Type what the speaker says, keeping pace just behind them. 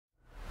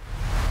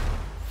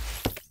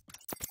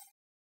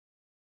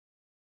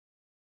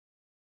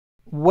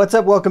What's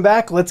up? Welcome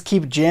back. Let's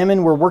keep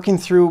jamming. We're working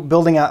through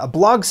building out a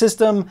blog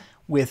system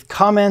with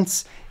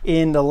comments.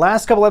 In the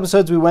last couple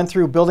episodes, we went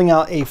through building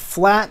out a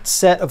flat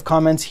set of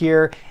comments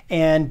here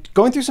and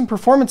going through some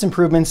performance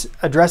improvements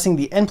addressing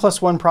the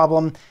N+1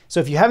 problem. So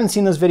if you haven't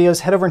seen those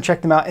videos, head over and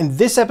check them out. In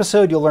this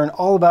episode, you'll learn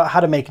all about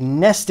how to make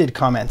nested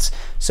comments.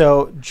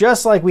 So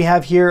just like we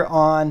have here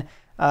on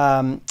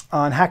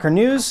Hacker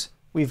News,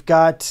 we've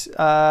got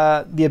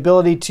the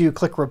ability to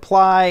click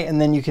reply, and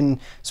then you can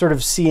sort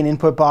of see an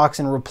input box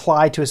and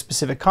reply to a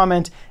specific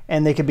comment,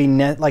 and they could be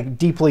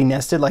deeply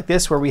nested like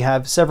this, where we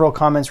have several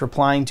comments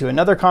replying to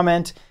another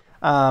comment.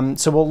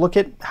 So we'll look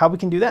at how we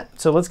can do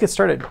that. So let's get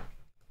started.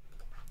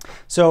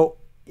 So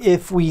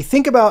if we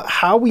think about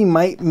how we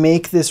might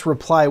make this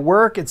reply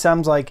work, it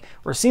sounds like,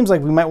 or seems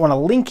like we might want a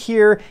link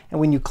here, and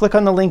when you click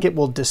on the link, it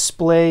will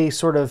display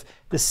sort of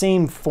the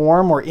same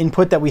form or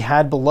input that we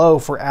had below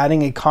for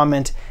adding a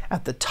comment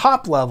at the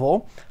top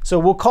level. So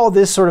we'll call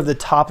this sort of the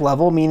top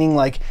level, meaning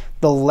like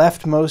the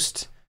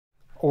leftmost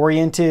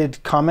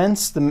oriented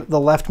comments, the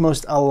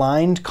leftmost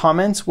aligned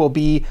comments will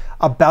be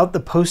about the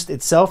post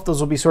itself. Those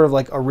will be sort of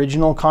like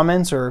original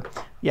comments, or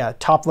yeah,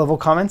 top level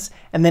comments.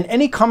 And then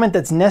any comment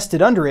that's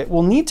nested under it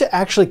will need to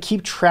actually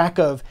keep track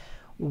of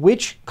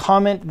which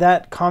comment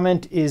that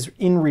comment is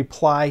in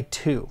reply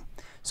to.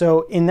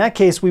 So in that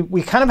case,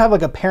 we kind of have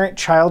like a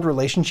parent-child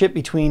relationship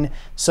between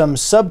some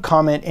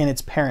sub-comment and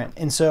its parent.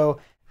 And so,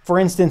 for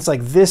instance,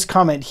 like this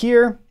comment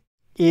here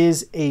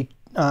is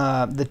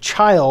the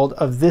child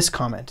of this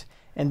comment,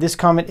 and this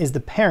comment is the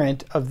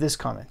parent of this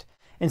comment.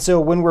 And so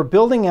when we're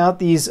building out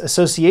these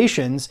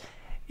associations,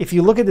 if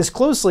you look at this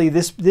closely,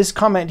 this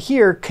comment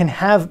here can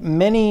have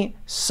many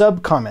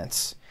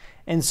sub-comments.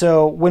 And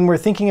so when we're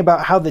thinking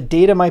about how the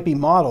data might be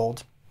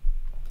modeled,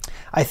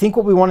 I think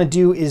what we want to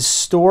do is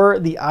store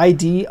the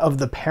ID of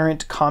the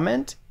parent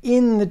comment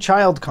in the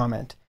child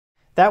comment.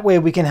 That way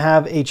we can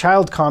have a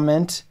child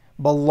comment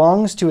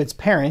belongs to its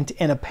parent,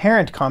 and a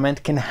parent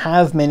comment can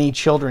have many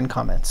children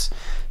comments.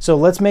 So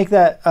let's make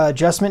that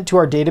adjustment to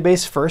our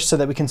database first so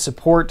that we can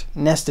support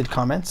nested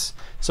comments.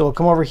 So we'll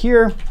come over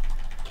here,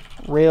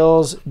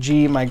 Rails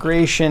G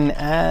migration,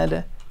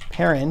 add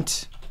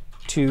parent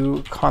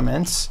to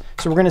comments.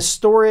 So we're going to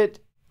store it.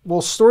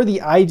 We'll store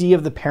the ID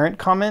of the parent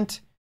comment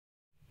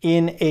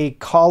in a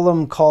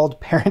column called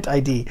parent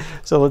ID.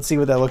 So let's see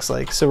what that looks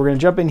like. So we're going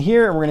to jump in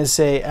here and we're going to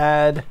say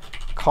add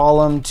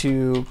column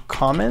to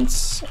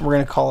comments. We're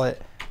going to call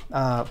it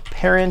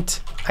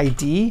parent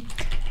ID.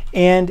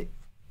 And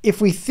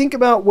if we think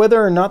about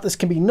whether or not this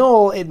can be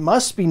null, it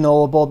must be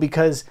nullable,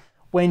 because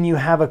when you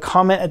have a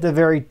comment at the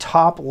very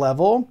top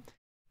level,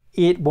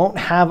 it won't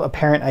have a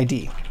parent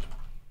ID.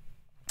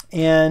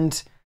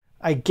 And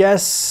I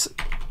guess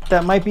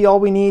that might be all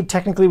we need.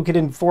 Technically, we could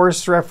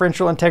enforce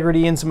referential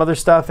integrity and some other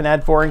stuff and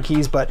add foreign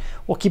keys, but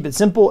we'll keep it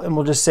simple and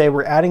we'll just say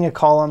we're adding a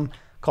column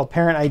called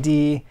parent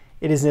ID.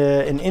 It is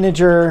an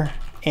integer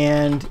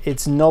and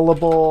it's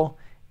nullable.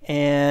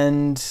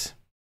 And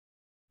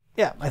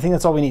yeah, I think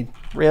that's all we need.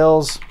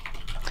 Rails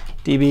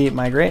DB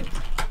migrate.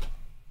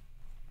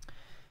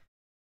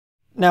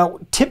 Now,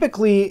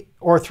 typically,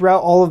 or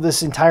throughout all of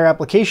this entire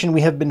application,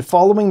 we have been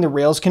following the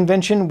Rails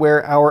convention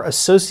where our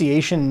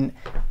association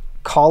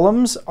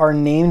columns are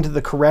named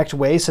the correct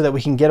way so that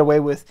we can get away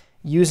with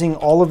using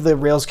all of the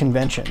Rails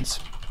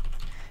conventions.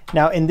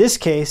 Now, in this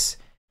case,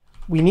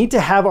 we need to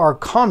have our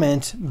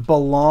comment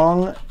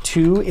belong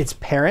to its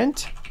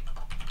parent.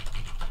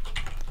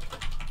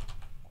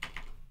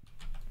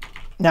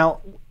 Now,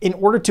 in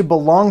order to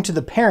belong to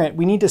the parent,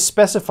 we need to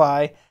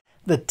specify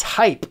the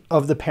type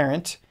of the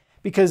parent,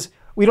 because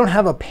we don't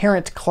have a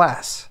parent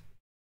class,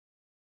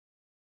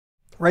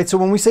 right? So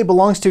when we say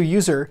belongs to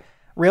user,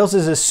 Rails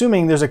is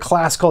assuming there's a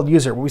class called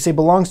user. When we say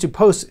belongs to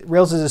post,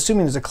 Rails is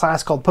assuming there's a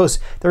class called post.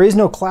 There is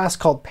no class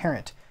called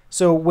parent.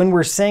 So when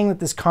we're saying that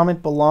this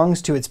comment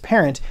belongs to its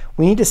parent,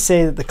 we need to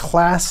say that the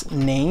class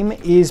name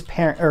is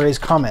parent, or is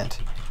comment.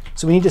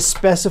 So we need to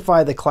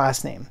specify the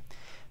class name.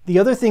 The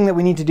other thing that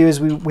we need to do is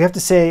we have to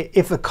say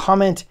if a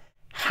comment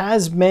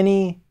has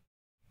many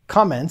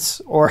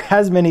comments or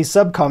has many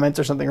sub-comments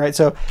or something, right?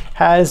 So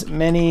has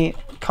many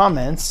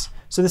comments.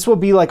 So this will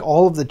be like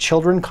all of the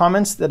children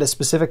comments that a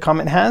specific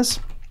comment has.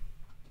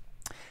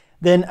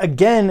 Then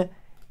again,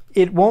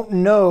 it won't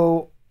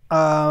know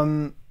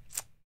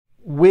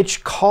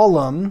which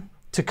column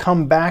to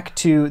come back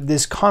to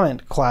this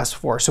comment class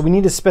for. So we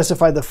need to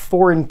specify the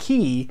foreign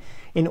key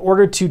in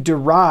order to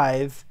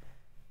derive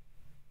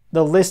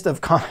the list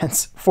of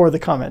comments for the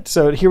comment.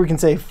 So here we can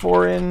say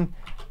foreign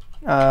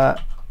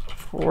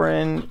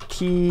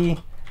key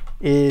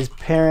is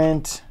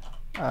parent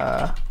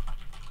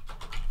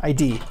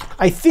ID.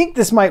 I think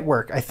this might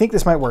work.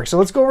 So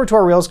let's go over to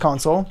our Rails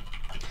console.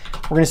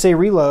 We're going to say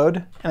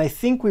reload, and I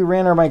think we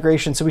ran our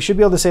migration. So we should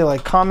be able to say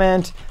like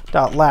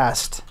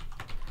comment.last,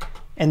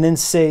 and then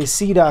say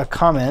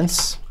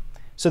c.comments.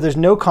 So there's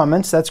no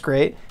comments, that's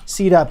great.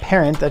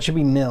 c.parent, that should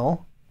be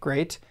nil,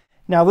 great.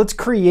 Now let's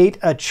create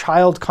a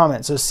child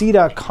comment. So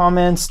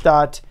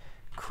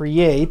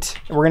c.comments.create,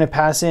 and we're going to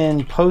pass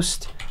in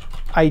post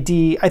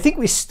ID. I think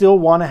we still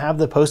want to have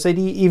the post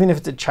ID, even if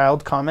it's a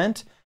child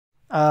comment.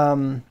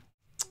 Yeah,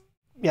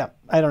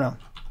 I don't know.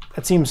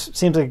 That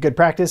seems like a good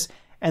practice.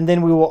 And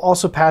then we will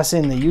also pass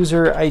in the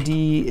user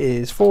ID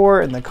is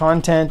 4 and the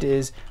content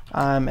is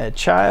I'm a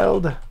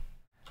child.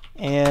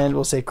 And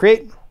we'll say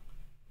create.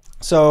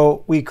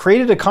 So we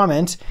created a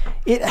comment.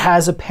 It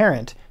has a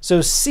parent.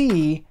 So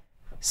C's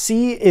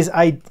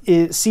ID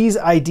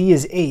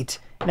is 8.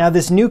 Now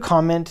this new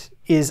comment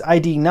is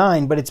ID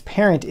 9, but its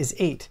parent is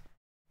 8.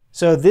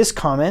 So this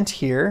comment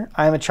here,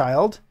 I'm a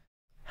child,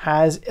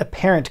 has a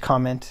parent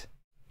comment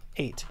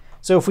 8.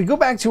 So if we go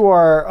back to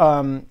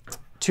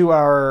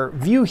our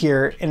view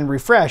here and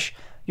refresh,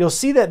 you'll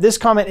see that this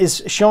comment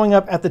is showing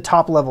up at the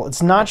top level.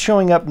 It's not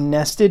showing up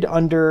nested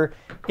under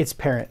its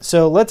parent.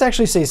 So let's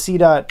actually say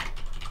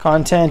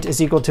c.content is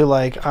equal to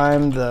like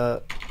I'm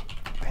the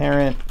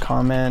parent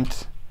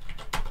comment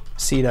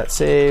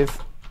c.save.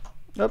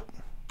 Oh,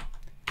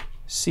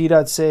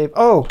 c.save.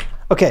 Oh,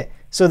 okay.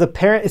 So the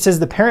parent, it says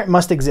the parent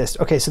must exist.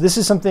 Okay, so this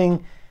is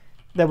something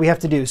that we have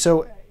to do.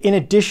 So in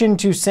addition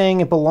to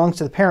saying it belongs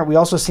to the parent, we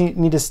also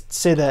need to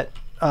say that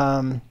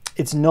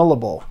it's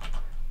nullable.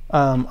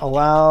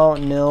 Allow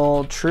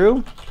nil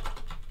true,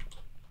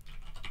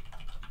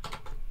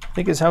 I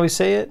think is how we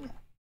say it.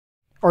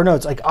 Or no,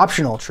 it's like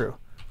optional true.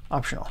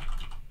 Optional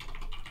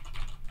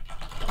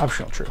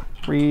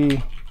true.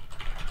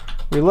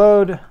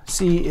 Reload.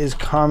 C is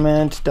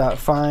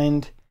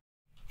comment.find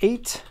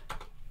 8.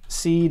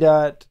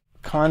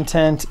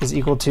 C.content is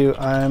equal to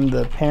I'm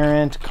the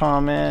parent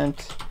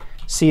comment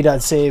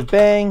c.save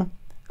bang.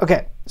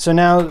 Okay, so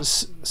now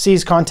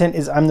C's content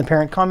is I'm the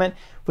parent comment.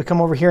 If we come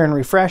over here and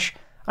refresh,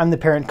 I'm the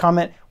parent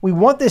comment. We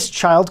want this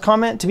child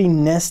comment to be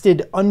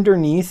nested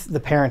underneath the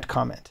parent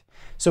comment.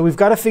 So we've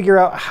got to figure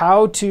out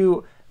how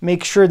to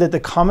make sure that the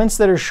comments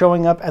that are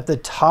showing up at the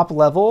top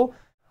level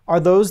are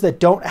those that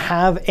don't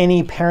have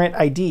any parent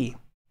ID.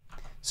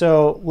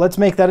 So let's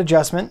make that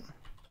adjustment.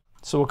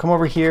 So we'll come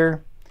over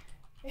here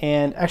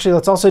and actually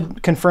let's also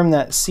confirm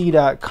that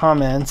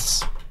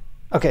c.comments.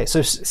 Okay,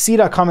 so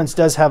c.comments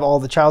does have all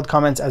the child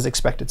comments as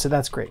expected, so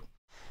that's great.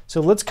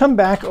 So let's come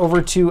back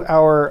over to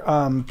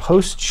our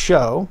post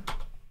show.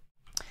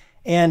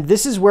 And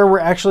this is where we're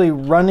actually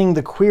running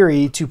the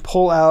query to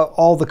pull out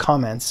all the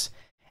comments.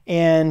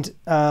 And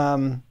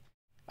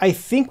I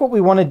think what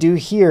we want to do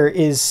here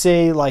is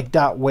say like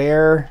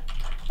 .where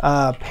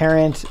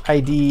parent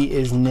ID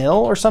is nil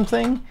or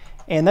something.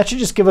 And that should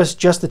just give us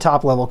just the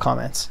top level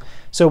comments.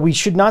 So we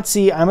should not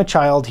see I'm a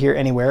child here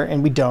anywhere,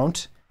 and we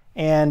don't.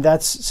 And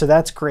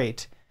that's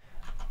great.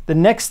 The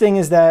next thing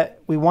is that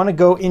we want to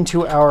go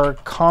into our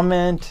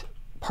comment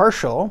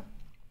partial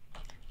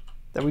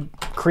that we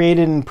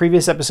created in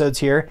previous episodes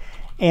here.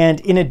 And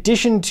in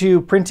addition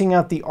to printing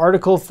out the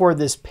article for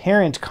this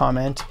parent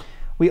comment,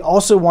 we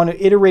also want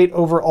to iterate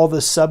over all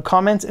the sub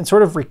comments and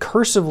sort of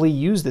recursively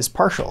use this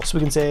partial. So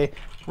we can say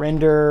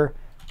render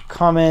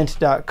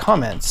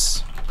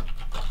comment.comments,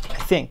 I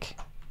think.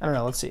 I don't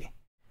know, let's see.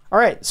 All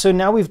right, so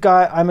now we've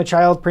got I'm a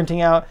child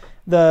printing out.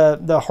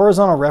 The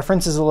horizontal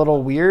reference is a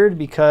little weird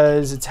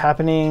because it's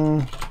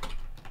happening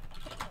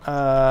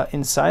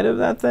inside of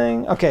that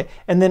thing. Okay,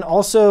 and then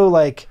also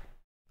like,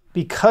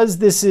 because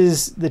this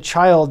is the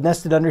child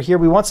nested under here,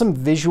 we want some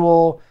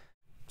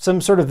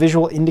sort of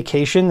visual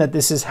indication that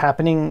this is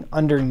happening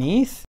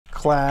underneath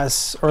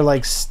class, or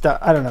like,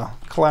 I don't know,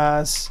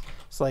 class,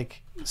 it's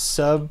like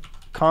sub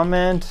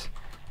comment,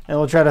 and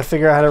we'll try to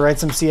figure out how to write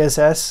some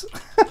CSS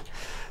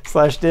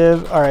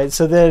 /div. All right,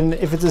 so then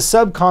if it's a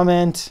sub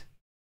comment,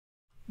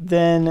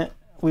 then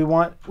we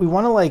want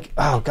to like,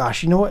 oh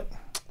gosh, you know what?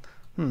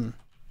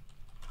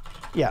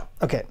 Yeah,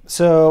 okay,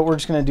 so we're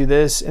just gonna do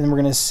this, and we're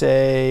gonna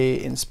say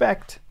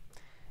inspect,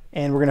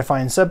 and we're gonna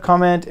find sub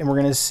comment, and we're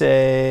gonna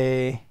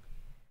say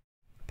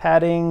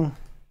padding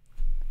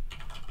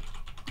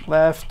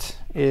left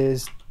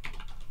is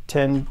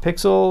 10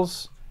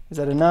 pixels. Is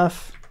that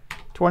enough?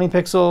 20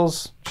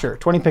 pixels? Sure,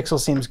 20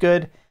 pixels seems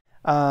good.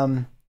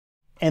 And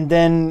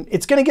then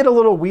it's gonna get a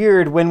little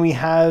weird when we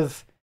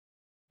have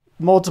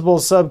multiple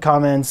sub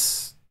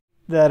comments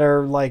that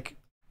are like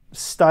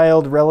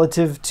styled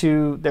relative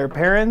to their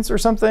parents or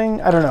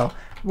something. I don't know.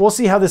 We'll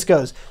see how this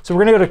goes. So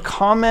we're gonna go to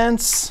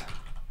comments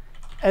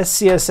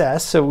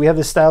SCSS. So we have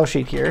the style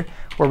sheet here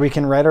where we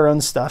can write our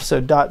own stuff.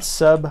 So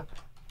 .sub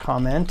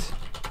comment.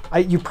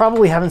 You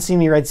probably haven't seen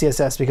me write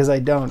CSS because I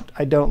don't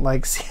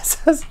like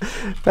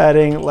CSS.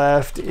 Padding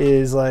left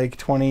is like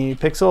 20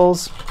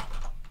 pixels.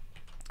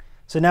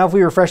 So now if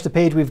we refresh the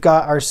page, we've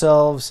got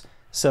ourselves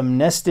some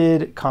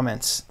nested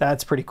comments.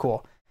 That's pretty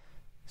cool.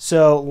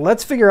 So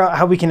let's figure out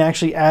how we can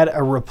actually add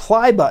a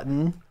reply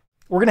button.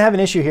 We're gonna have an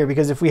issue here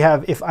because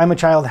if I'm a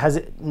child has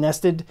it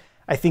nested,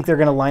 I think they're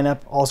gonna line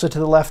up also to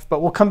the left,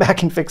 but we'll come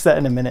back and fix that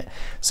in a minute.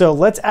 So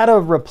let's add a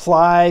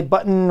reply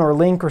button or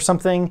link or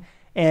something.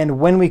 And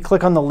when we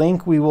click on the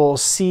link, we will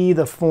see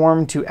the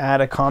form to add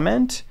a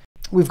comment.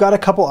 We've got a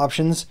couple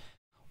options.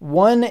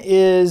 One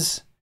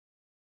is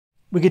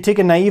we could take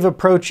a naive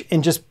approach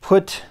and just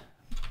put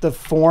the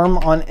form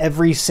on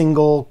every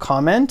single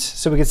comment.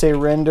 So we could say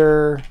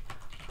render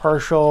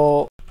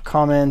partial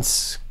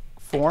comments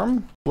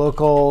form.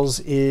 Locals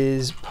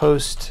is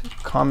post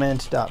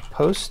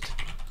comment.post.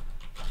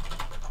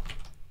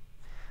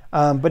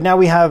 But now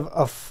we have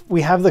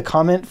the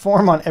comment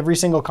form on every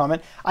single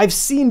comment. I've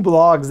seen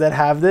blogs that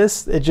have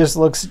this. It just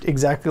looks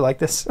exactly like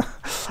this,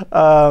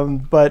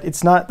 but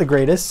it's not the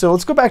greatest. So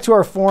let's go back to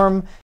our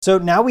form. So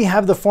now we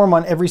have the form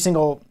on every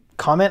single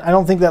comment. I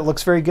don't think that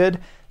looks very good.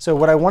 So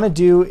what I want to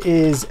do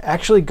is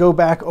actually go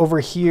back over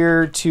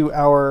here to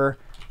our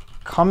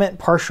comment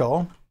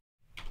partial,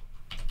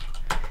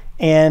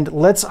 and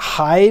let's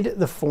hide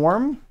the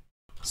form.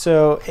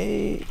 So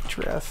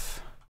href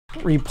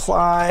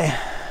reply.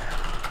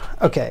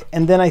 Okay,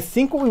 and then I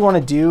think what we want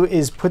to do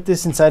is put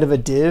this inside of a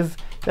div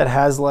that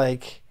has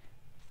like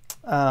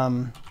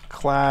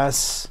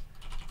class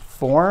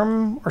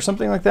form or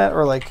something like that,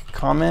 or like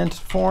comment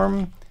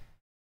form.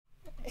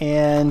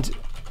 And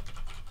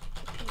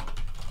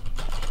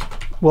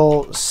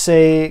we'll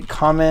say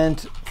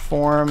comment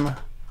form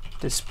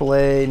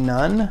display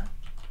none.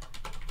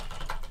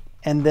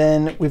 And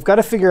then we've got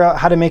to figure out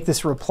how to make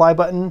this reply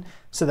button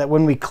so that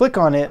when we click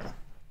on it,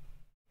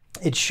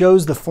 it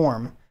shows the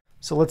form.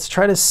 So let's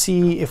try to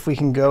see if we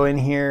can go in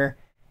here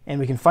and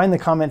we can find the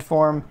comment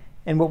form.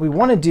 And what we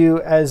want to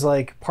do as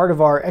like part of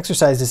our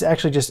exercise is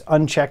actually just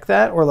uncheck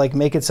that, or like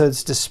make it so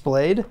it's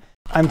displayed.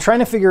 I'm trying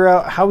to figure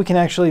out how we can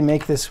actually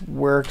make this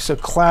work. So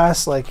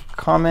class like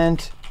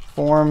comment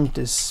form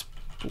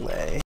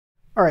display.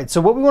 All right,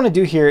 so what we want to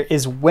do here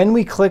is when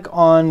we click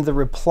on the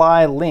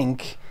reply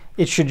link,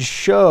 it should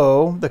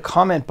show the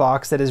comment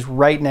box that is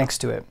right next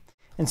to it.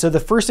 And so the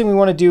first thing we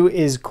want to do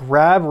is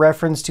grab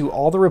reference to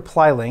all the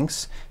reply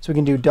links. So we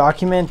can do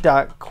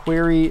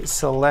document.query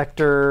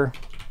selector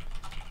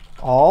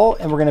all,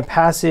 and we're going to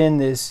pass in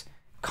this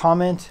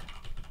comment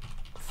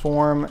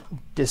form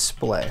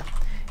display.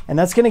 And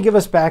that's going to give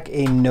us back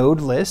a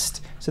node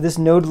list. So this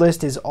node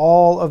list is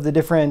all of the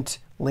different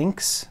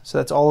links. So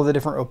that's all of the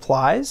different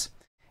replies.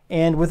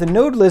 And with a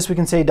node list, we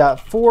can say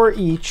 .for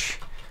each,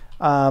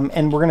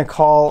 and we're going to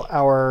call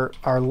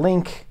our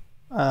link,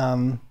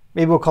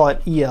 maybe we'll call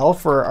it EL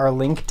for our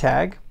link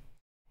tag.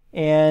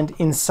 And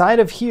inside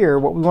of here,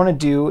 what we want to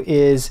do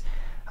is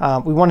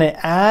we want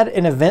to add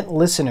an event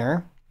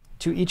listener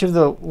to each of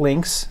the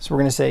links. So we're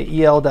going to say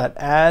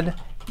el.add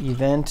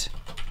event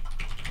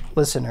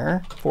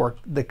listener for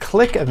the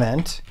click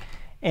event.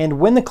 And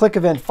when the click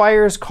event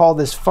fires, call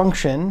this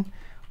function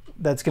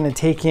that's going to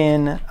take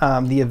in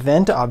the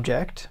event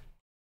object.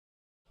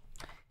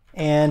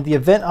 And the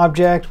event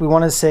object, we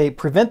want to say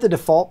prevent the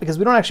default, because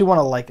we don't actually want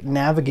to like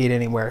navigate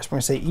anywhere. So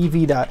we're going to say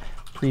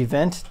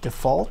ev.prevent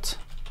default.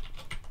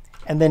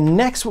 And then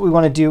next what we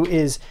want to do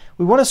is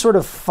we want to sort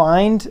of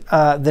find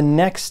the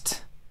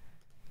next,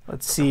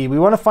 let's see, we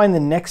want to find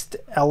the next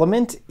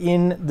element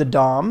in the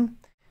DOM.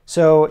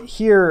 So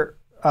here,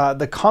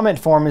 the comment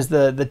form is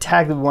the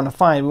tag that we want to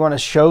find. We want to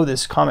show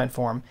this comment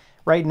form.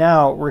 Right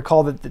now,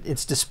 recall that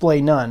it's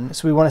display none.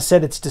 So we want to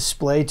set its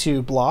display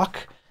to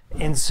block.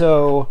 And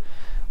so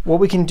what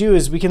we can do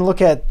is we can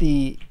look at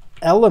the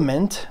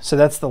element, so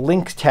that's the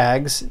link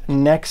tags,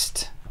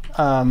 next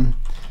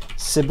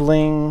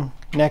sibling,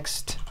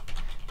 next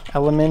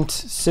element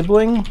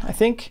sibling, I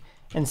think,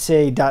 and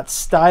say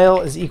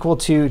 .style is equal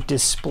to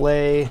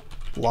display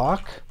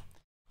block.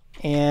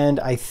 And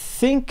I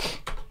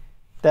think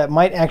that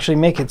might actually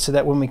make it so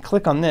that when we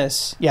click on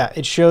this, yeah,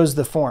 it shows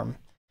the form.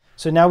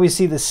 So now we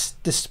see this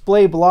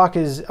display block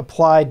is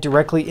applied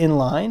directly in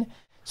line.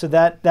 So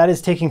that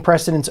is taking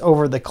precedence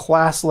over the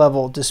class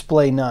level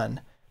display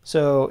none.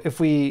 So if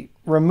we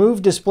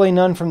remove display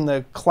none from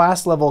the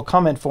class level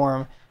comment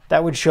form,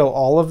 that would show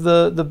all of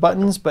the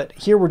buttons. But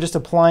here we're just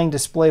applying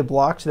display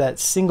block to that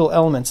single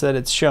element so that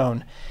it's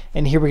shown.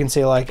 And here we can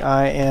say like,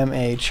 I am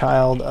a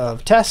child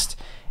of test.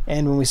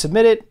 And when we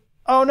submit it,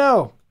 oh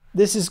no,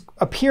 this is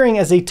appearing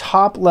as a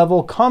top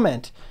level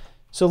comment.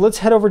 So let's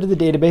head over to the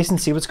database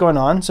and see what's going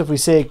on. So if we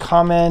say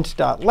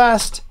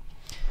comment.last,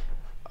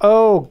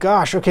 oh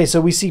gosh, okay,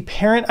 so we see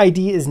parent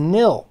ID is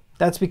nil.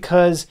 That's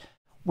because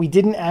we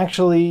didn't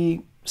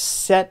actually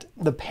set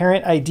the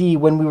parent ID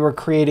when we were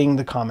creating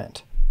the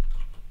comment.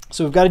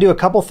 So we've got to do a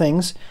couple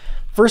things.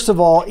 First of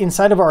all,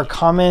 inside of our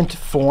comment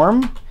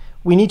form,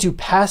 we need to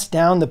pass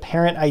down the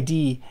parent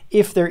ID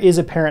if there is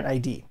a parent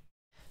ID.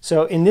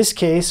 So in this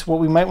case, what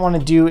we might want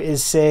to do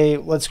is say,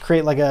 let's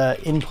create like a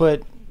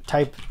input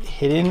type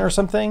hidden or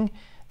something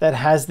that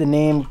has the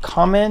name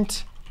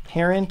comment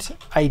parent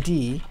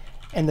ID.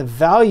 And the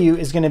value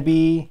is going to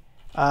be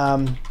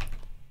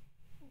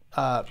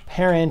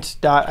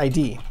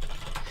parent.id.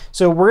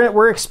 So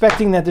we're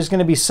expecting that there's going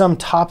to be some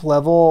top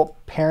level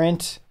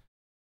parent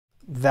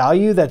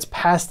value that's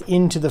passed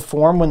into the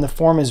form when the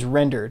form is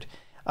rendered.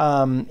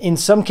 In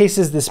some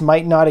cases, this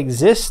might not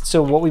exist.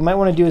 So what we might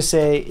want to do is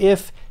say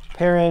if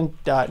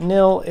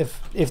parent.nil,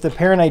 if the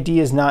parent ID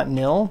is not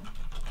nil,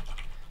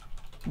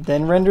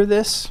 then render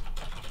this.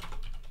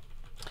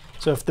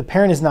 So if the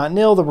parent is not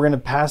nil, then we're going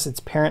to pass its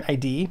parent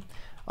ID.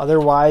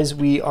 Otherwise,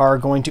 we are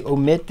going to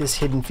omit this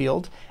hidden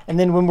field. And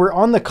then when we're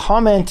on the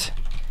comment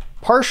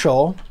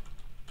partial,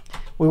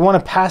 we want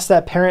to pass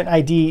that parent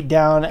ID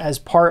down as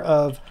part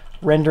of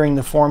rendering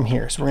the form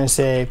here. So we're going to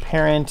say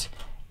parent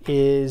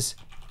is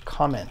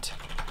comment,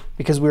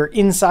 because we're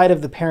inside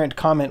of the parent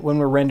comment when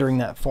we're rendering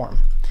that form.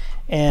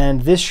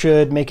 And this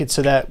should make it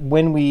so that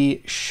when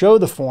we show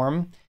the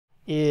form,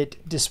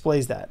 it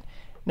displays that.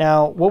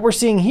 Now, what we're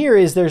seeing here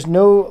is there's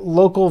no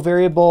local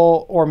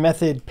variable or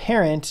method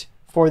parent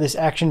for this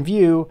action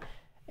view.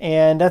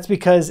 And that's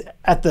because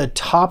at the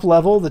top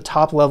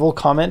level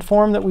comment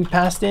form that we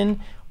passed in,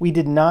 we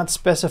did not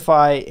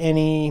specify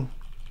any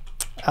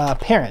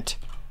parent.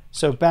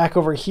 So back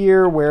over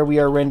here where we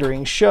are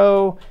rendering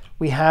show,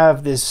 we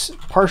have this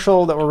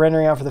partial that we're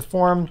rendering out for the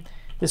form.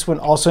 This one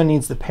also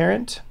needs the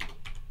parent.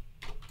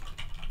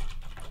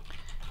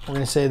 We're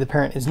going to say the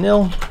parent is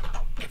nil.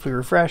 If we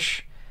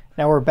refresh,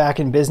 now we're back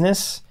in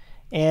business.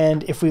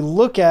 And if we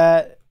look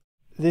at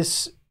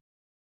this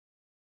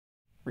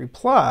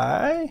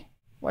reply,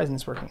 why isn't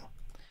this working?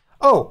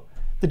 Oh,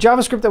 the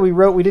JavaScript that we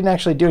wrote, we didn't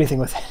actually do anything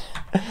with it.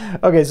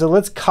 Okay, so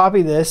let's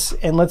copy this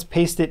and let's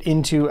paste it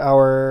into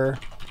our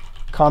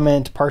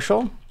comment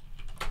partial.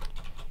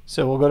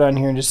 So we'll go down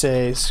here and just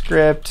say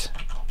script.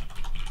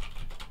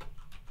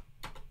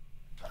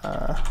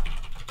 All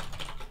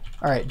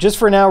right, just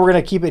for now, we're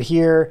going to keep it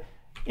here.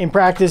 In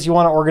practice, you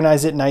want to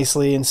organize it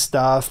nicely and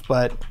stuff,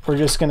 but we're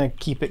just going to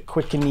keep it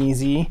quick and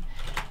easy.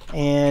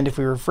 And if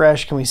we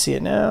refresh, can we see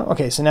it now?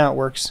 Okay, so now it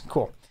works.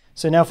 Cool.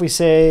 So now if we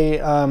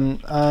say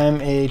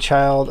I'm a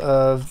child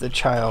of the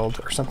child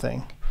or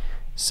something,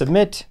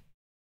 submit.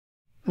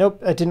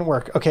 Nope, that didn't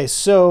work. Okay,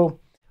 so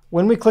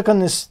when we click on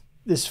this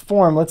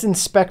form, let's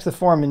inspect the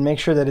form and make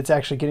sure that it's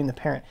actually getting the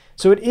parent.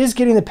 So it is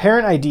getting the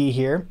parent ID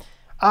here.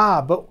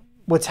 But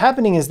what's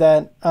happening is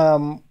that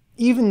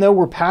even though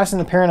we're passing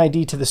the parent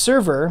ID to the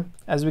server,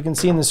 as we can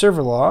see in the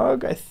server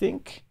log, I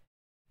think,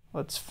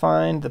 let's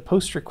find the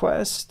post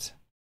request.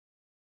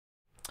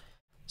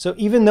 So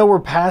even though we're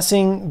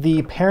passing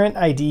the parent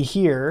ID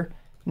here,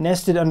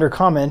 nested under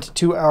comment,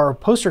 to our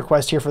post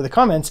request here for the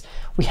comments,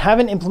 we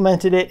haven't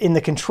implemented it in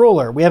the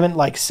controller. We haven't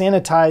like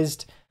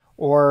sanitized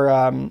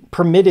or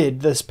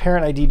permitted this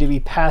parent ID to be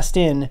passed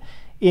in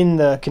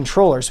the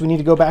controller. So we need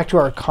to go back to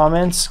our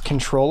comments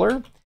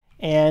controller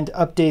and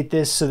update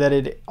this so that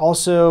it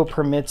also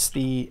permits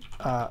the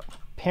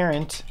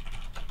parent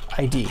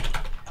ID.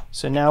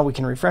 So now we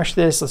can refresh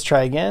this. Let's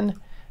try again.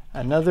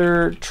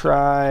 Another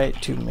try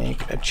to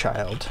make a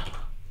child.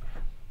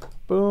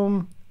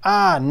 Boom.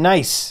 Ah,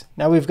 nice.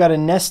 Now we've got a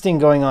nesting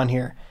going on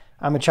here.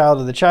 I'm a child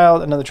of the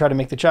child, another try to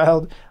make the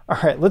child. All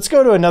right, let's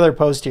go to another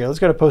post here. Let's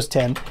go to post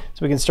 10 so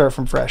we can start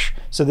from fresh.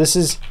 So this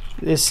is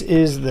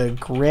the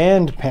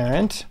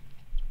grandparent.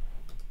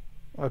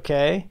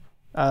 Okay.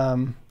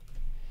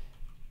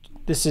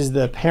 This is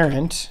the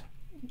parent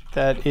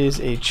that is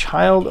a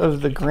child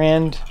of the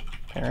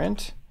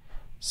grandparent.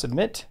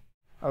 Submit.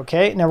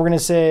 Okay, now we're going to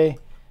say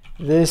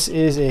this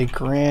is a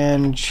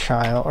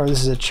grandchild, or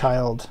this is a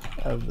child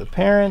of the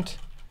parent.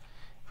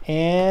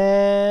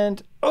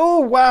 And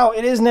oh, wow,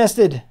 it is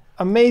nested.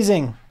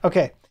 Amazing.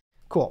 Okay,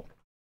 cool.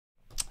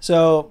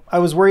 So I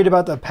was worried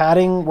about the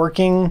padding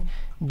working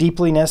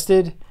deeply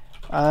nested.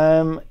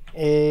 I'm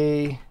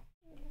a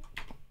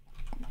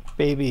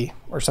baby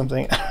or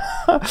something.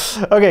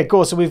 Okay,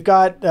 cool. So we've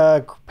got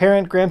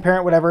parent,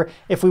 grandparent, whatever.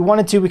 If we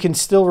wanted to, we can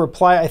still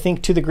reply, I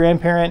think, to the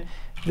grandparent.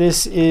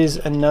 This is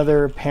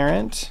another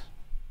parent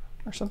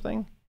or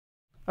something.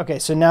 Okay,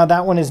 so now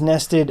that one is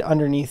nested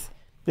underneath.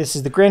 This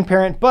is the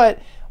grandparent. But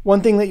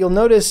one thing that you'll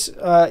notice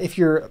if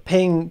you're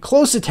paying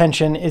close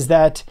attention is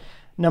that,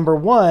 number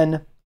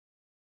one,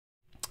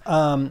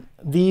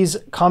 these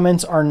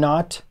comments are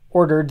not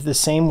ordered the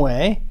same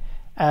way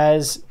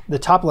as the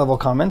top level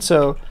comments.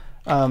 So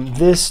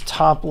this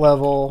top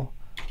level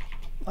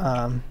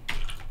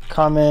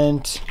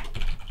comment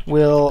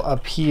will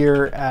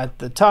appear at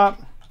the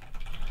top.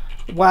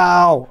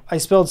 Wow, I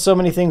spelled so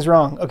many things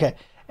wrong. Okay,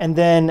 and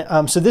then,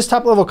 so this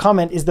top level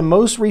comment is the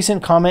most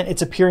recent comment.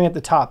 It's appearing at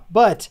the top,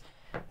 but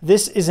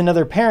this is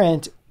another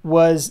parent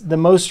was the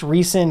most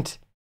recent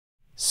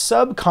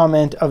sub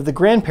comment of the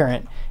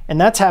grandparent.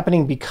 And that's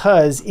happening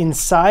because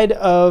inside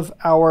of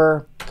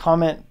our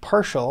comment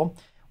partial,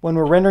 when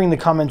we're rendering the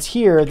comments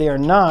here, they are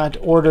not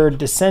ordered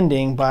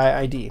descending by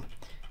ID.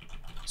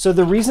 So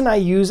the reason I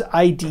use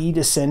ID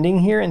descending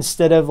here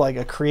instead of like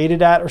a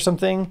created at or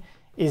something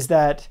is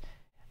that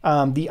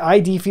the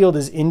ID field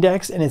is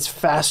indexed and it's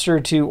faster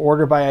to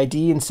order by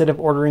ID instead of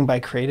ordering by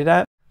created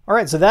at. All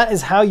right, so that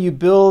is how you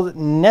build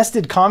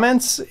nested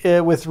comments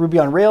with Ruby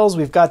on Rails.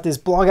 We've got this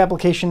blog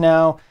application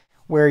now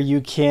where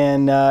you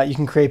can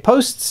create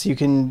posts, you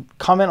can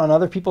comment on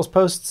other people's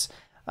posts,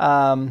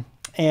 and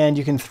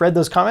you can thread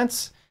those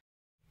comments.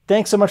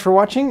 Thanks so much for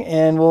watching,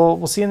 and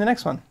we'll see you in the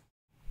next one.